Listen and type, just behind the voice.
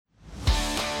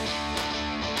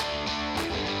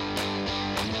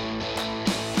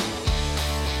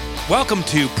Welcome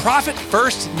to Profit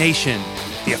First Nation,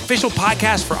 the official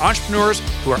podcast for entrepreneurs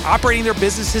who are operating their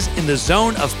businesses in the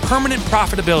zone of permanent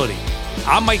profitability.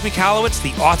 I'm Mike Michalowicz,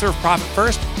 the author of Profit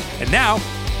First, and now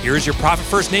here's your Profit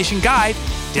First Nation guide,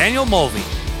 Daniel Mulvey.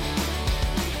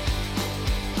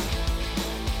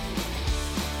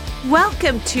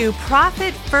 Welcome to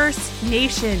Profit First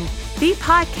Nation, the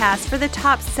podcast for the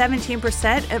top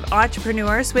 17% of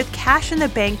entrepreneurs with cash in the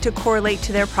bank to correlate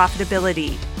to their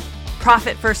profitability.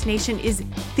 Profit First Nation is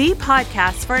the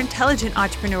podcast for intelligent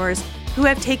entrepreneurs who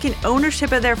have taken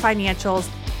ownership of their financials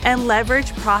and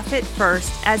leverage Profit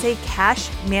First as a cash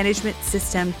management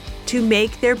system to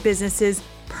make their businesses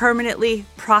permanently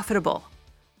profitable.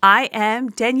 I am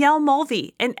Danielle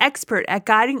Mulvey, an expert at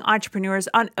guiding entrepreneurs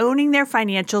on owning their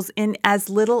financials in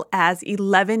as little as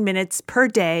 11 minutes per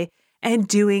day and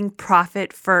doing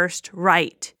Profit First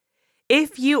right.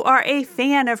 If you are a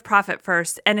fan of Profit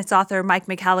First and its author, Mike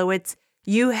Michalowicz,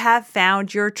 you have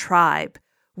found your tribe.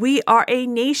 We are a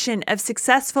nation of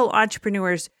successful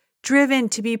entrepreneurs driven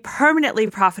to be permanently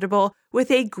profitable with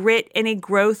a grit and a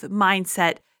growth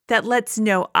mindset that lets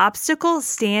no obstacle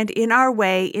stand in our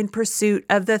way in pursuit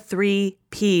of the 3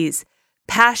 Ps: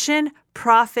 passion,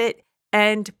 profit,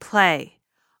 and play.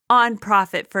 On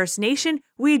Profit First Nation,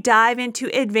 we dive into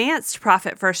advanced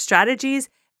Profit First strategies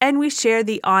and we share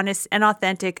the honest and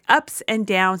authentic ups and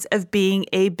downs of being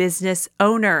a business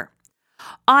owner.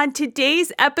 On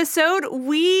today's episode,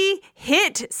 we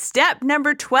hit step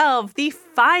number 12, the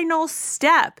final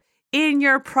step in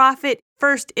your Profit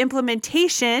First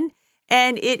implementation,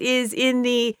 and it is in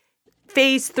the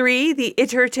phase 3, the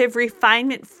iterative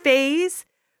refinement phase.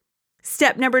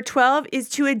 Step number 12 is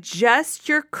to adjust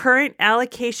your current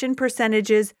allocation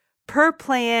percentages per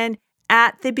plan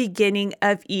at the beginning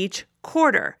of each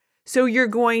quarter. So you're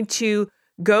going to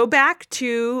go back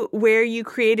to where you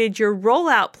created your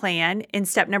rollout plan in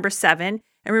step number 7.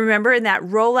 And remember, in that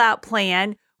rollout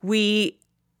plan, we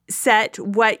set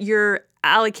what your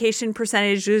allocation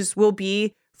percentages will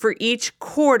be for each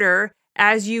quarter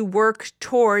as you work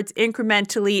towards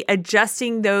incrementally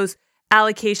adjusting those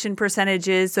allocation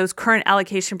percentages, those current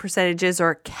allocation percentages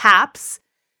or caps,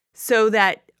 so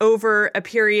that over a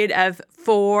period of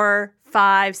 4,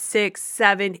 5, 6,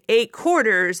 7, 8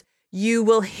 quarters, you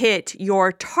will hit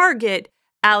your target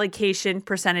allocation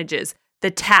percentages,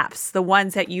 the TAPs, the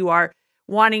ones that you are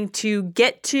wanting to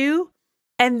get to.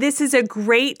 And this is a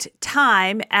great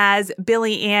time, as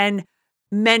Billy Ann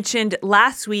mentioned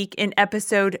last week in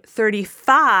episode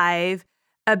 35,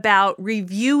 about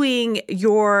reviewing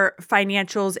your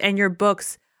financials and your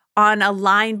books on a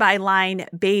line-by-line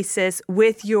basis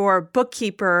with your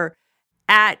bookkeeper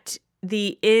at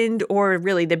the end, or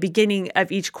really the beginning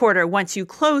of each quarter once you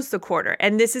close the quarter.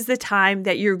 And this is the time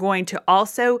that you're going to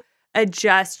also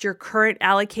adjust your current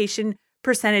allocation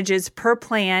percentages per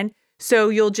plan. So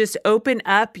you'll just open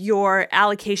up your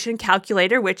allocation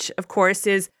calculator, which of course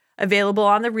is available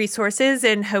on the resources,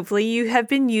 and hopefully you have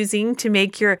been using to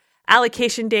make your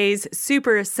allocation days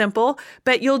super simple,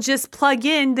 but you'll just plug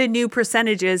in the new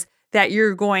percentages that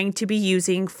you're going to be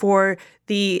using for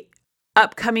the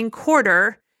upcoming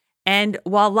quarter. And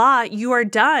voila, you are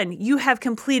done. You have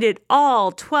completed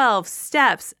all 12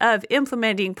 steps of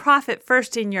implementing Profit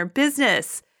First in your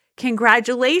business.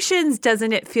 Congratulations.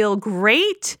 Doesn't it feel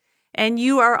great? And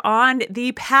you are on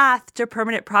the path to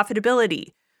permanent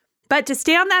profitability. But to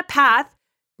stay on that path,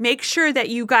 make sure that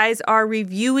you guys are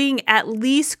reviewing at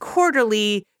least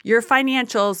quarterly your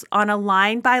financials on a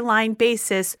line-by-line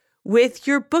basis with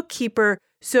your bookkeeper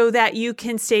so that you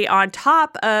can stay on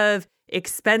top of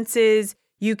expenses.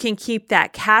 You can keep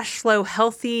that cash flow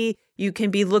healthy. You can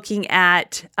be looking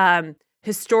at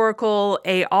historical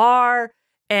AR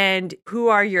and who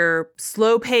are your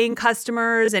slow paying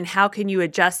customers and how can you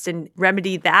adjust and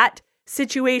remedy that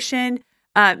situation.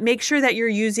 Make sure that you're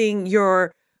using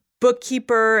your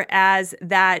bookkeeper as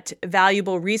that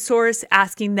valuable resource,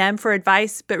 asking them for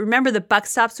advice. But remember, the buck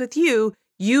stops with you.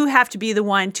 You have to be the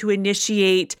one to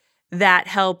initiate that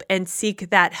help and seek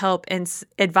that help and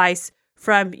advice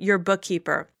from your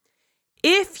bookkeeper.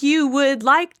 If you would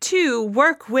like to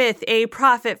work with a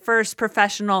Profit First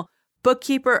professional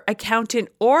bookkeeper, accountant,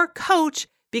 or coach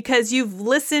because you've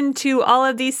listened to all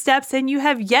of these steps and you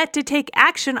have yet to take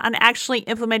action on actually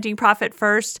implementing Profit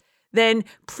First, then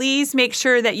please make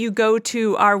sure that you go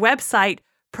to our website,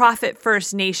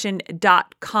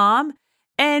 profitfirstnation.com,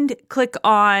 and click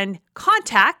on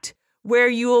Contact, where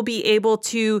you will be able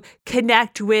to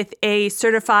connect with a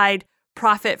certified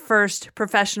Profit First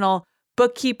professional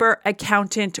bookkeeper,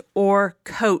 accountant, or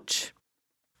coach.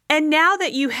 And now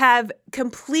that you have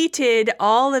completed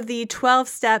all of the 12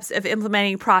 steps of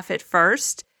implementing Profit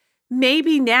First,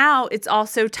 maybe now it's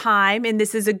also time, and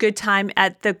this is a good time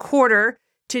at the quarter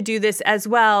to do this as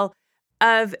well,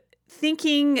 of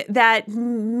thinking that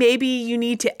maybe you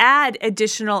need to add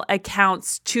additional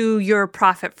accounts to your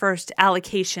Profit First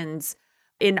allocations.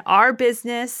 In our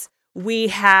business, we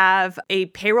have a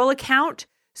payroll account.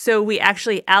 So we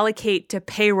actually allocate to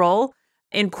payroll.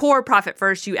 In core Profit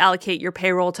First, you allocate your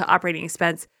payroll to operating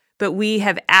expense, but we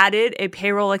have added a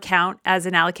payroll account as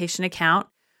an allocation account.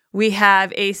 We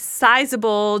have a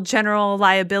sizable general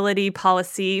liability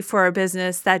policy for a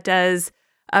business that does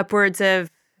upwards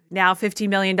of now $50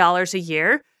 million a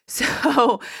year.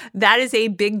 So that is a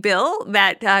big bill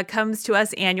that comes to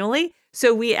us annually.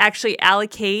 So we actually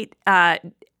allocate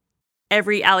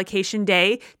every allocation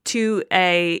day to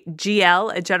a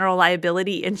GL, a general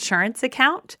liability insurance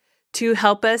account, to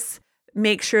help us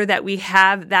make sure that we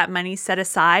have that money set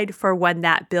aside for when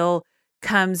that bill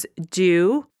comes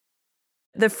due.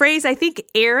 The phrase, I think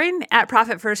Aaron at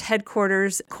Profit First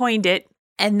headquarters coined it,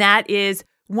 and that is,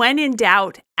 when in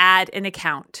doubt, add an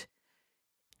account.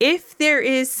 If there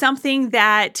is something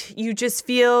that you just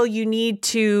feel you need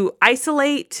to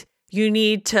isolate, you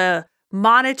need to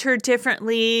monitor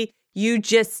differently, you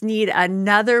just need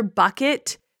another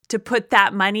bucket to put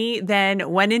that money, then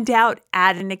when in doubt,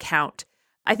 add an account.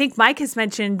 I think Mike has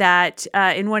mentioned that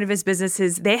in one of his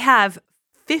businesses, they have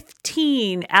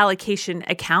 15 allocation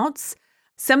accounts.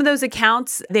 Some of those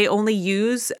accounts they only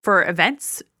use for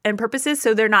events and purposes,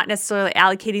 so they're not necessarily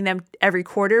allocating them every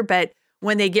quarter, but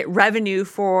when they get revenue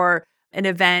for an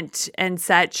event and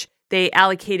such, they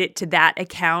allocate it to that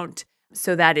account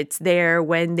so that it's there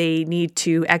when they need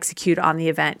to execute on the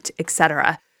event,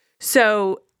 etc.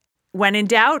 So when in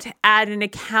doubt, add an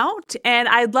account. And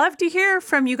I'd love to hear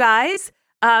from you guys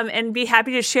and be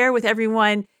happy to share with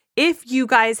everyone if you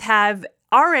guys have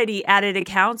already added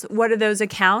accounts. What are those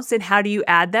accounts and how do you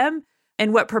add them?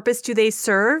 And what purpose do they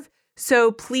serve?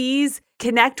 So please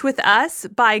connect with us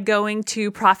by going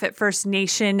to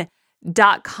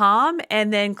profitfirstnation.com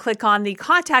and then click on the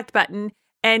contact button.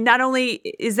 And not only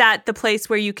is that the place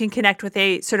where you can connect with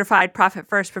a certified Profit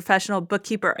First professional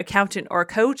bookkeeper, accountant, or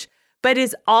coach, but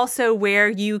is also where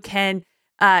you can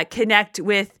connect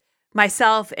with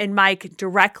myself and Mike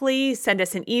directly, send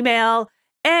us an email.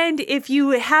 And if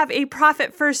you have a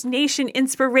Profit First Nation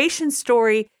inspiration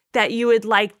story that you would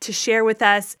like to share with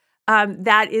us,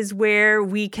 that is where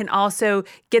we can also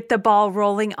get the ball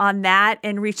rolling on that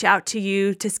and reach out to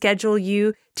you to schedule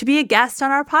you to be a guest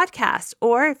on our podcast.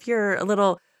 Or if you're a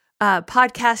little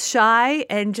podcast shy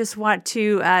and just want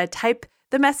to type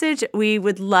the message, we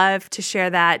would love to share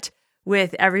that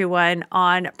with everyone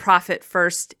on Profit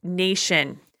First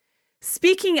Nation.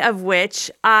 Speaking of which,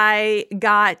 I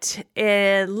got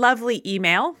a lovely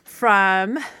email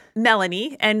from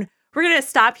Melanie, and we're going to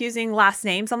stop using last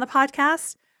names on the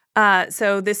podcast.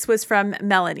 So this was from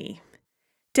Melanie.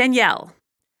 Danielle,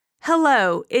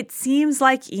 hello. It seems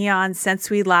like eons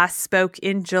since we last spoke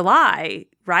in July,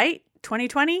 right?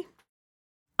 2020?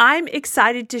 I'm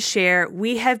excited to share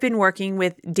we have been working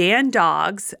with Dan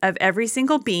Dogs of Every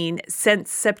Single Bean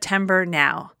since September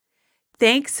now.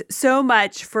 Thanks so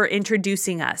much for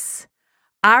introducing us.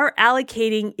 Our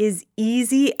allocating is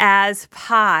easy as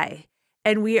pie,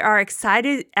 and we are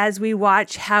excited as we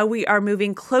watch how we are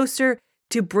moving closer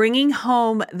to bringing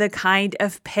home the kind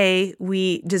of pay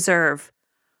we deserve.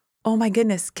 Oh my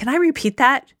goodness, can I repeat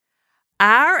that?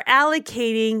 Our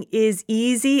allocating is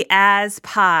easy as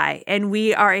pie, and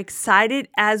we are excited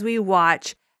as we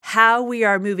watch how we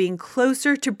are moving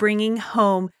closer to bringing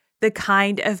home the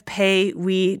kind of pay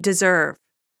we deserve.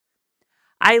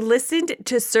 I listened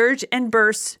to Surge and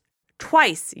Burst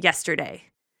twice yesterday.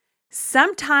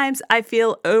 Sometimes I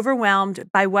feel overwhelmed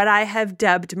by what I have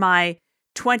dubbed my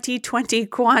 2020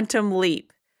 quantum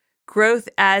leap, growth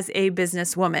as a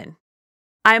businesswoman.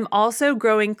 I'm also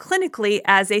growing clinically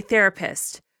as a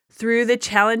therapist through the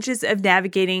challenges of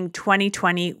navigating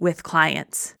 2020 with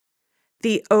clients.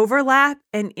 The overlap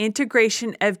and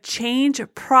integration of change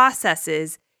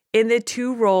processes in the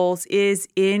two roles is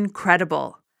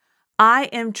incredible. I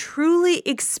am truly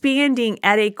expanding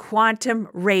at a quantum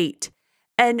rate,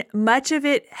 and much of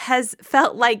it has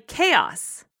felt like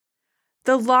chaos.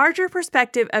 The larger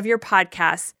perspective of your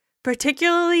podcast,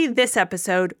 particularly this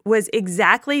episode, was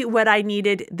exactly what I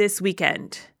needed this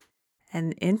weekend.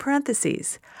 And in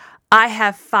parentheses, I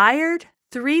have fired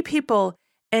 3 people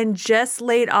and just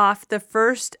laid off the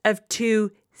first of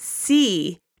 2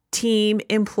 C team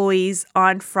employees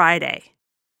on Friday.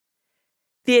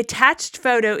 The attached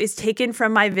photo is taken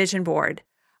from my vision board.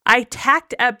 I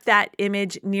tacked up that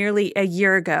image nearly a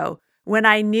year ago when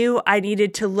I knew I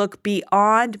needed to look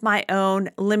beyond my own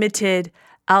limited,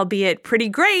 albeit pretty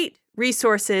great,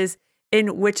 resources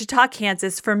in Wichita,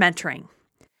 Kansas for mentoring.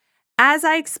 As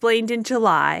I explained in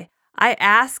July, I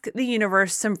ask the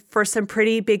universe for some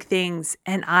pretty big things,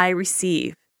 and I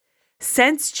receive.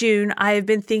 Since June, I have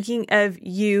been thinking of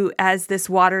you as this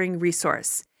watering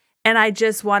resource, and I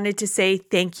just wanted to say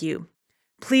thank you.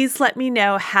 Please let me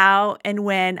know how and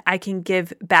when I can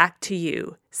give back to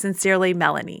you. Sincerely,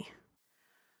 Melanie.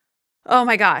 Oh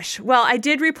my gosh. Well, I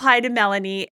did reply to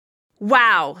Melanie.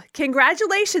 Wow.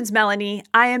 Congratulations, Melanie.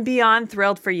 I am beyond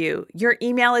thrilled for you. Your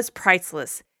email is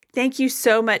priceless. Thank you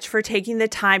so much for taking the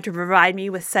time to provide me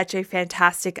with such a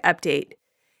fantastic update.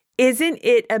 Isn't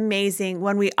it amazing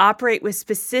when we operate with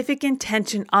specific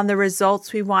intention on the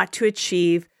results we want to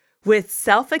achieve with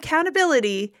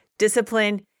self-accountability,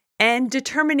 discipline, and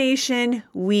determination,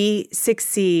 we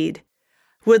succeed.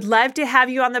 Would love to have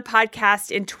you on the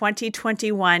podcast in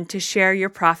 2021 to share your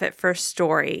Profit First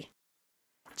story.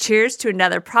 Cheers to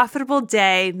another profitable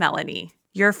day, Melanie.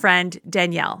 Your friend,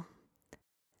 Danielle.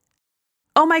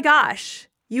 Oh my gosh,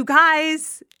 you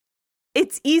guys,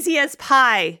 it's easy as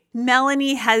pie.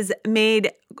 Melanie has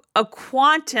made a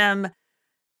quantum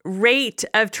rate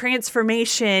of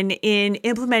transformation in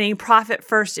implementing Profit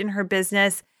First in her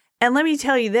business. And let me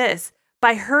tell you this,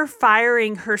 by her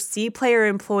firing her C-player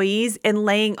employees and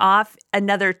laying off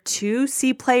another 2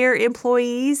 C-player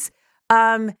employees,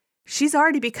 she's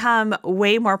already become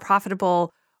way more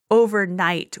profitable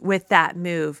overnight with that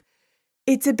move.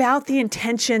 It's about the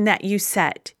intention that you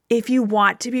set. If you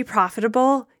want to be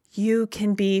profitable, you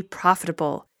can be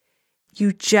profitable.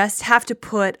 You just have to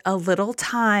put a little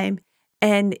time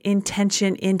and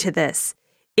intention into this.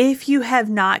 If you have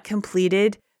not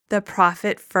completed the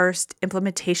Profit First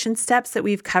implementation steps that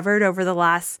we've covered over the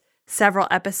last several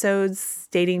episodes,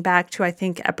 dating back to, I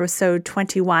think, episode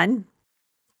 21,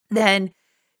 then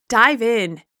dive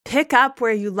in, pick up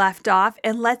where you left off,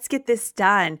 and let's get this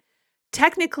done.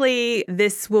 Technically,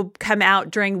 this will come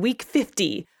out during week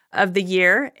 50 of the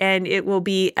year, and it will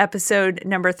be episode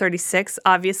number 36,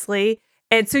 obviously.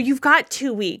 And so you've got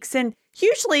 2 weeks. And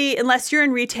usually, unless you're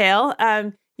in retail,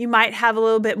 you might have a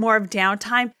little bit more of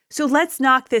downtime. So let's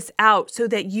knock this out so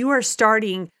that you are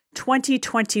starting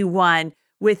 2021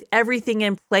 with everything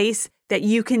in place that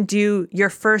you can do your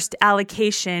first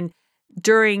allocation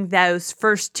during those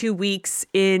first 2 weeks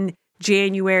in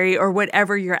January or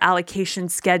whatever your allocation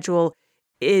schedule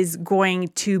is going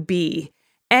to be.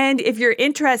 And if you're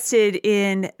interested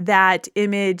in that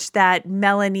image that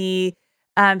Melanie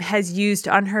has used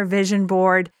on her vision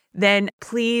board, then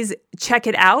please check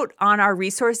it out on our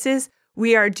resources.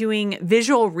 We are doing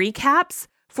visual recaps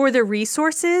for the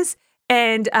resources,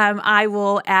 and I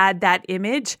will add that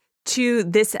image to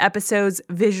this episode's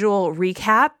visual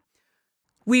recap.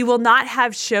 We will not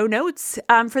have show notes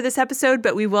for this episode,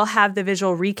 but we will have the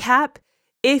visual recap.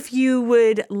 If you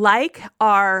would like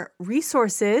our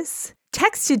resources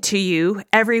texted to you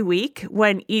every week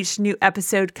when each new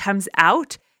episode comes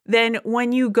out, then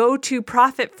when you go to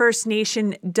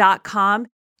ProfitFirstNation.com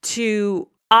to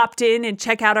opt in and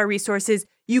check out our resources,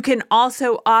 you can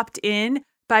also opt in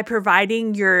by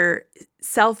providing your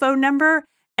cell phone number.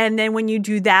 And then when you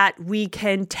do that, we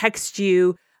can text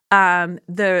you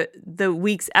the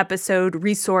week's episode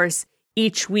resource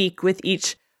each week with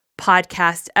each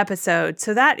podcast episode.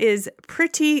 So that is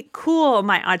pretty cool,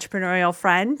 my entrepreneurial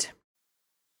friend.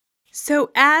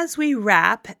 So as we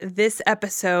wrap this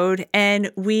episode,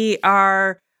 and we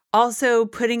are also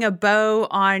putting a bow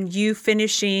on you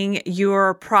finishing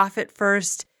your Profit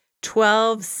First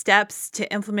 12 steps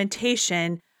to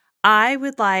implementation, I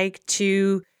would like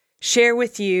to share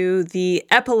with you the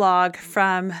epilogue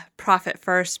from Profit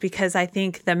First, because I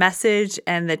think the message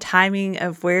and the timing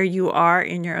of where you are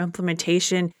in your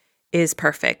implementation is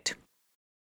perfect.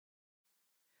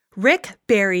 Rick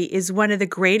Barry is one of the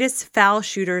greatest foul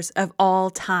shooters of all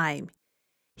time.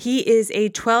 He is a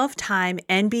 12-time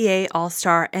NBA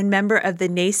All-Star and member of the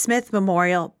Naismith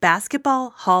Memorial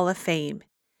Basketball Hall of Fame.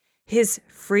 His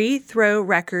free throw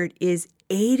record is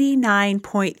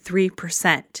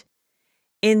 89.3%.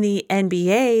 In the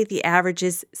NBA, the average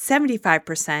is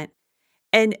 75%,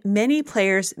 and many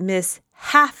players miss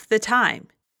half the time.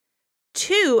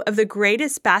 2 of the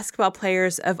greatest basketball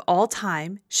players of all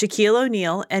time, Shaquille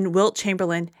O'Neal and Wilt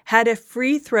Chamberlain, had a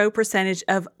free throw percentage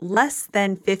of less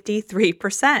than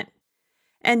 53%,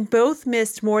 and both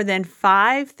missed more than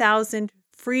 5,000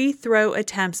 free throw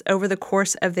attempts over the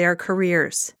course of their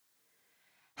careers.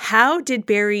 How did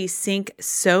Barry sink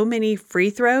so many free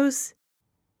throws?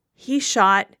 He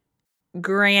shot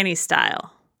granny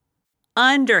style,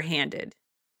 underhanded.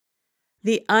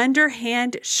 The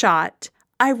underhand shot,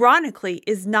 ironically,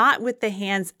 is not with the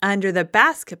hands under the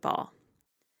basketball.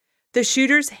 The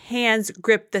shooter's hands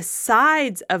grip the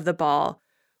sides of the ball,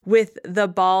 with the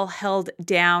ball held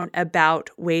down about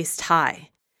waist high.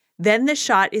 Then the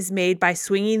shot is made by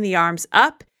swinging the arms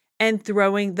up and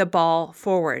throwing the ball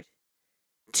forward.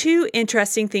 Two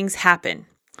interesting things happen.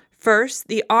 First,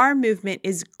 the arm movement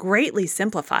is greatly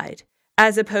simplified,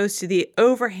 as opposed to the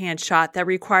overhand shot that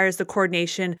requires the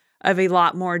coordination of a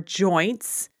lot more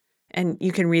joints, and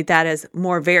you can read that as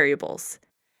more variables.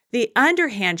 The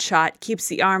underhand shot keeps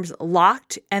the arms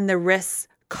locked and the wrists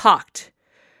cocked.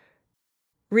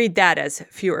 Read that as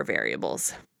fewer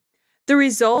variables. The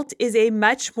result is a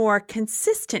much more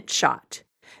consistent shot.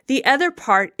 The other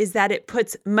part is that it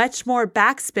puts much more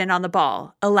backspin on the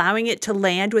ball, allowing it to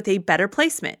land with a better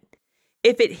placement.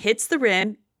 If it hits the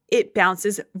rim, it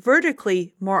bounces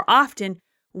vertically more often,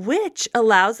 which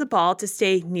allows the ball to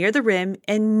stay near the rim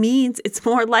and means it's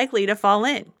more likely to fall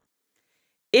in.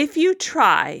 If you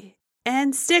try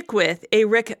and stick with a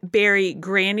Rick Barry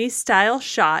granny-style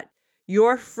shot,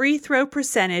 your free throw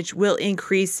percentage will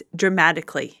increase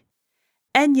dramatically.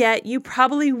 And yet, you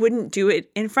probably wouldn't do it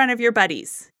in front of your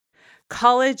buddies.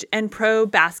 College and pro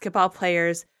basketball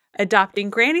players adopting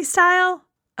granny style?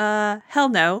 Hell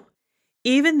no.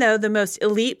 Even though the most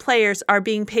elite players are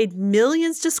being paid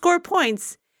millions to score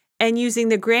points, and using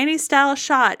the granny style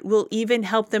shot will even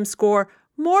help them score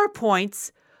more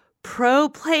points, pro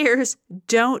players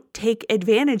don't take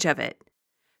advantage of it.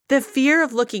 The fear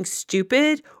of looking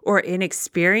stupid or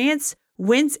inexperienced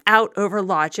wins out over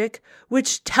logic,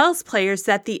 which tells players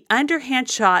that the underhand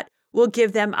shot will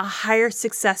give them a higher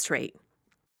success rate.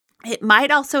 It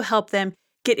might also help them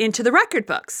get into the record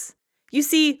books. You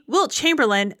see, Wilt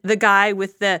Chamberlain, the guy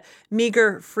with the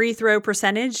meager free throw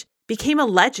percentage, became a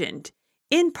legend,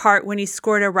 in part when he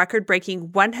scored a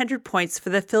record-breaking 100 points for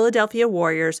the Philadelphia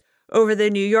Warriors over the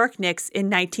New York Knicks in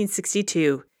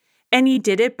 1962, and he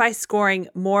did it by scoring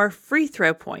more free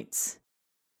throw points.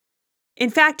 In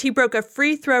fact, he broke a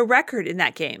free throw record in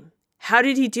that game. How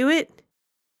did he do it?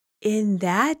 In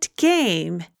that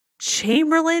game,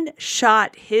 Chamberlain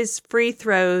shot his free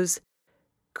throws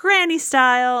granny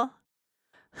style.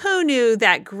 Who knew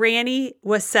that Granny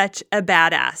was such a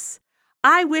badass?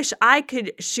 I wish I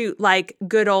could shoot like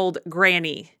good old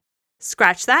Granny.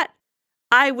 Scratch that.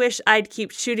 I wish I'd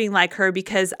keep shooting like her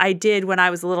because I did when I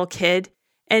was a little kid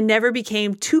and never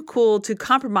became too cool to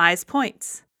compromise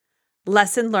points.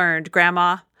 Lesson learned,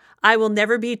 Grandma. I will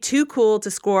never be too cool to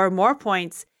score more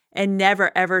points and never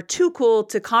ever too cool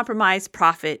to compromise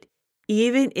profit,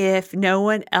 even if no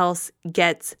one else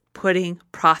gets putting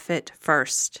profit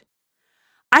first.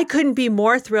 I couldn't be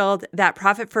more thrilled that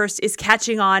Profit First is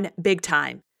catching on big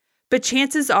time. But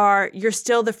chances are you're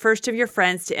still the first of your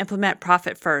friends to implement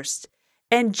Profit First.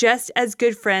 And just as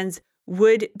good friends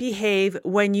would behave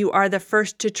when you are the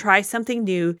first to try something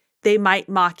new, they might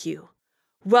mock you.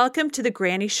 Welcome to the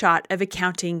granny shot of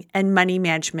accounting and money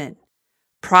management.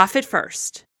 Profit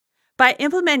First. By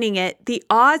implementing it, the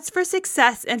odds for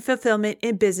success and fulfillment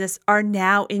in business are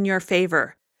now in your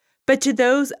favor. But to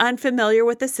those unfamiliar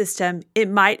with the system, it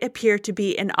might appear to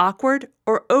be an awkward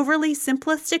or overly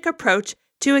simplistic approach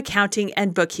to accounting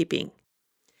and bookkeeping.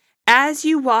 As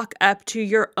you walk up to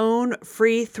your own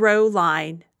free throw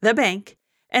line, the bank,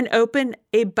 and open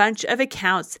a bunch of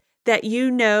accounts that you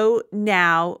know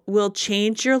now will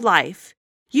change your life,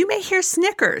 you may hear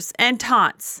snickers and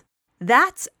taunts.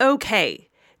 That's okay.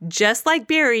 Just like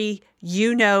Barry,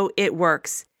 you know it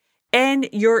works. And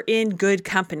you're in good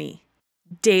company.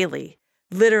 Daily,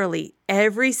 literally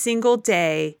every single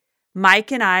day,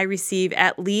 Mike and I receive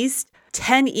at least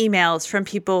 10 emails from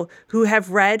people who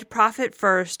have read Profit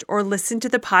First or listened to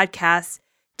the podcast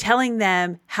telling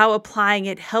them how applying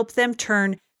it helped them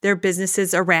turn their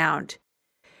businesses around.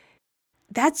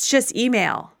 That's just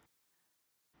email.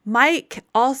 Mike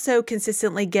also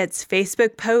consistently gets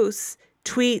Facebook posts,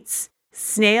 tweets,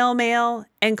 snail mail,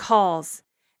 and calls.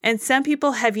 And some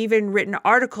people have even written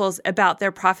articles about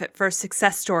their Profit First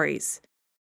success stories.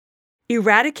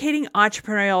 Eradicating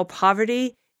entrepreneurial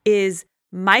poverty is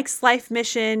Mike's life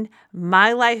mission,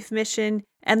 my life mission,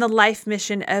 and the life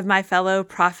mission of my fellow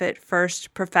Profit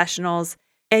First professionals.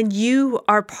 And you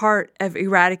are part of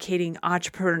eradicating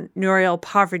entrepreneurial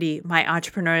poverty, my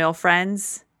entrepreneurial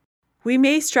friends. We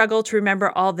may struggle to remember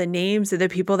all the names of the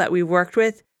people that we worked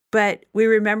with, but we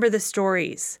remember the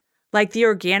stories. Like the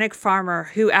organic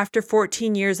farmer who, after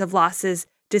 14 years of losses,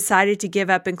 decided to give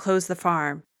up and close the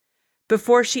farm.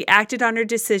 Before she acted on her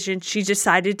decision, she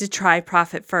decided to try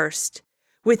Profit First.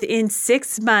 Within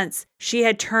 6 months, she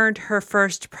had turned her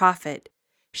first profit.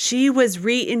 She was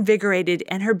reinvigorated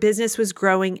and her business was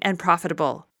growing and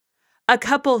profitable. A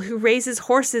couple who raises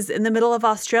horses in the middle of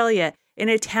Australia in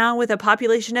a town with a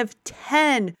population of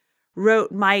 10,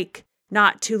 wrote Mike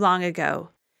not too long ago.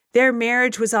 Their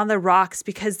marriage was on the rocks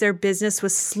because their business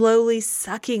was slowly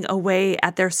sucking away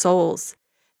at their souls.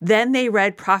 Then they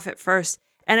read Profit First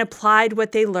and applied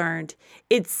what they learned.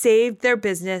 It saved their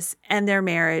business and their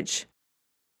marriage.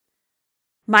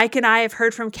 Mike and I have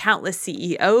heard from countless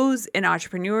CEOs and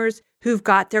entrepreneurs who've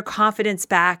got their confidence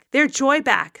back, their joy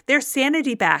back, their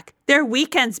sanity back, their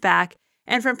weekends back,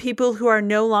 and from people who are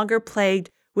no longer plagued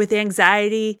with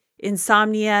anxiety,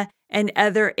 insomnia, and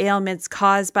other ailments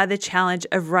caused by the challenge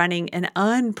of running an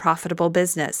unprofitable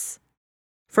business.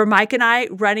 For Mike and I,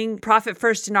 running Profit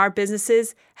First in our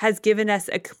businesses has given us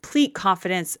a complete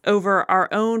confidence over our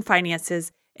own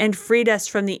finances and freed us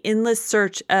from the endless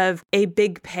search of a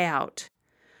big payout.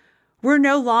 We're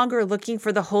no longer looking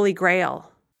for the Holy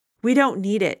Grail. We don't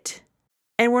need it.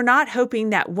 And we're not hoping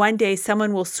that one day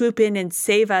someone will swoop in and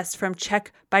save us from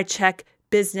check-by-check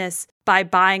business by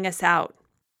buying us out.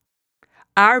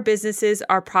 Our businesses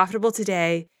are profitable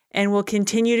today and will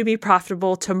continue to be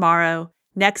profitable tomorrow,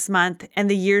 next month, and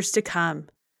the years to come.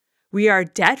 We are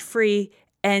debt-free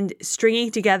and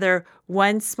stringing together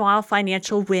one small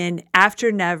financial win after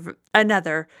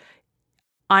another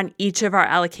on each of our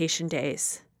allocation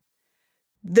days.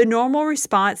 The normal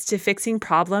response to fixing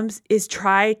problems is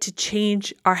try to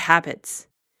change our habits.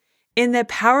 In The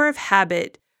Power of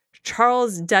Habit,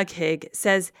 Charles Duhigg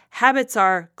says habits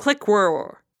are click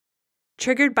whir,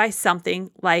 triggered by something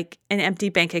like an empty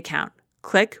bank account.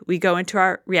 Click, we go into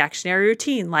our reactionary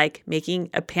routine, like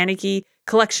making a panicky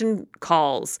collection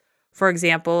calls, for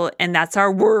example, and that's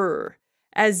our whir.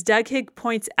 As Duhigg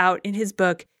points out in his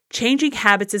book, changing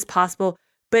habits is possible,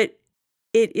 but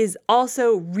it is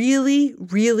also really,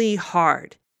 really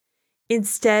hard.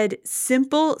 Instead,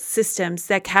 simple systems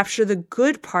that capture the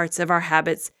good parts of our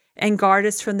habits and guard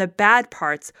us from the bad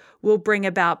parts will bring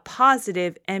about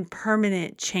positive and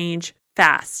permanent change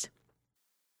fast.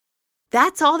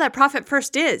 That's all that Profit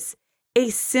First is, a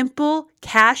simple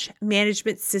cash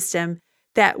management system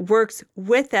that works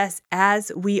with us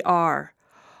as we are.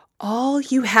 All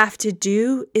you have to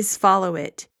do is follow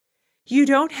it. You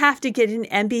don't have to get an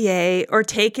MBA or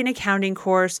take an accounting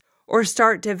course or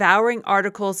start devouring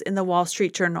articles in the Wall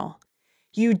Street Journal.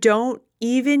 You don't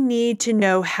even need to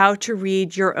know how to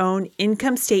read your own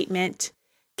income statement,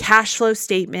 cash flow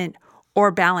statement,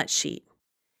 or balance sheet.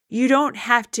 You don't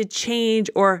have to change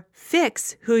or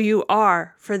fix who you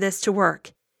are for this to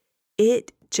work.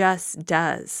 It just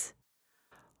does.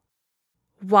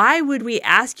 Why would we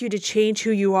ask you to change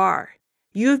who you are?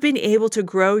 You have been able to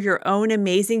grow your own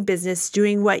amazing business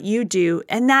doing what you do,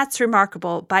 and that's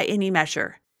remarkable by any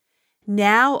measure.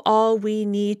 Now all we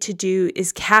need to do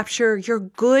is capture your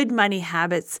good money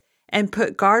habits and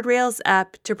put guardrails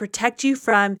up to protect you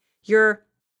from your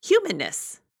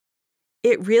humanness.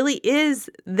 It really is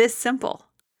this simple.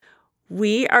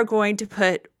 We are going to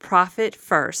put profit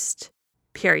first,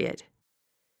 period.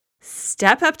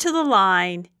 Step up to the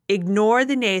line, ignore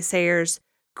the naysayers,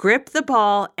 grip the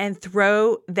ball, and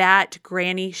throw that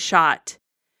granny shot.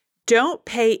 Don't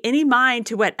pay any mind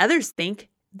to what others think.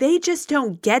 They just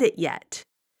don't get it yet.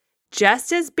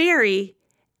 Just as Barry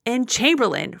and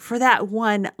Chamberlain for that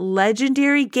one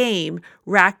legendary game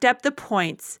racked up the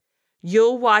points,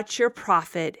 you'll watch your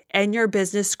profit and your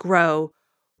business grow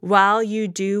while you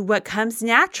do what comes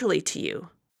naturally to you.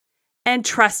 And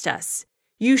trust us,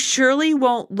 you surely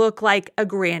won't look like a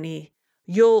granny.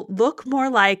 You'll look more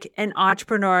like an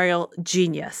entrepreneurial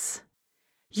genius.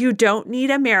 You don't need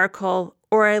a miracle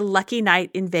or a lucky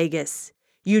night in Vegas.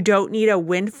 You don't need a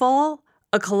windfall,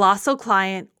 a colossal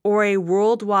client, or a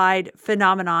worldwide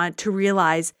phenomenon to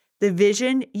realize the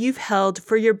vision you've held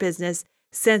for your business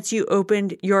since you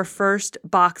opened your first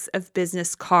box of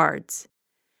business cards.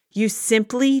 You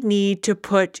simply need to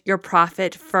put your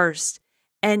profit first,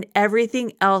 and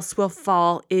everything else will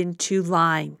fall into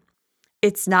line.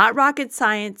 It's not rocket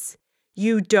science.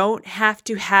 You don't have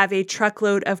to have a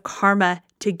truckload of karma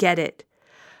to get it.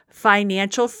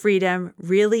 Financial freedom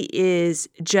really is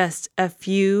just a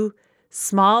few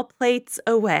small plates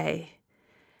away.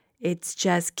 It's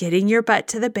just getting your butt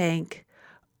to the bank,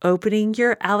 opening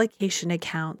your allocation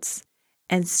accounts,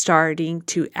 and starting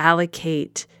to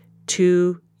allocate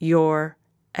to your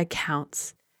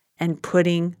accounts and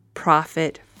putting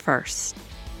profit first.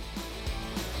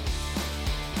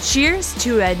 Cheers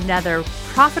to another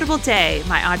profitable day,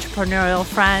 my entrepreneurial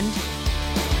friend.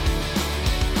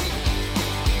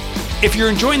 If you're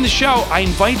enjoying the show, I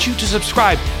invite you to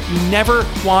subscribe. You never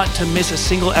want to miss a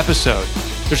single episode.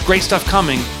 There's great stuff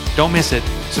coming. Don't miss it.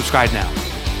 Subscribe now.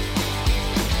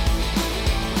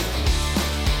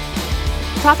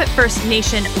 Profit First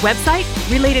Nation website,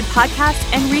 related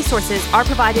podcasts, and resources are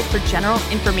provided for general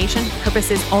information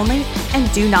purposes only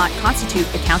and do not constitute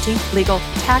accounting, legal,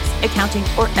 tax, accounting,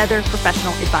 or other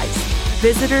professional advice.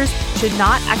 Visitors should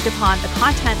not act upon the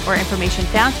content or information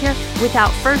found here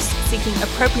without first seeking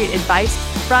appropriate advice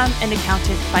from an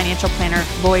accountant, financial planner,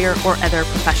 lawyer, or other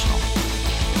professional.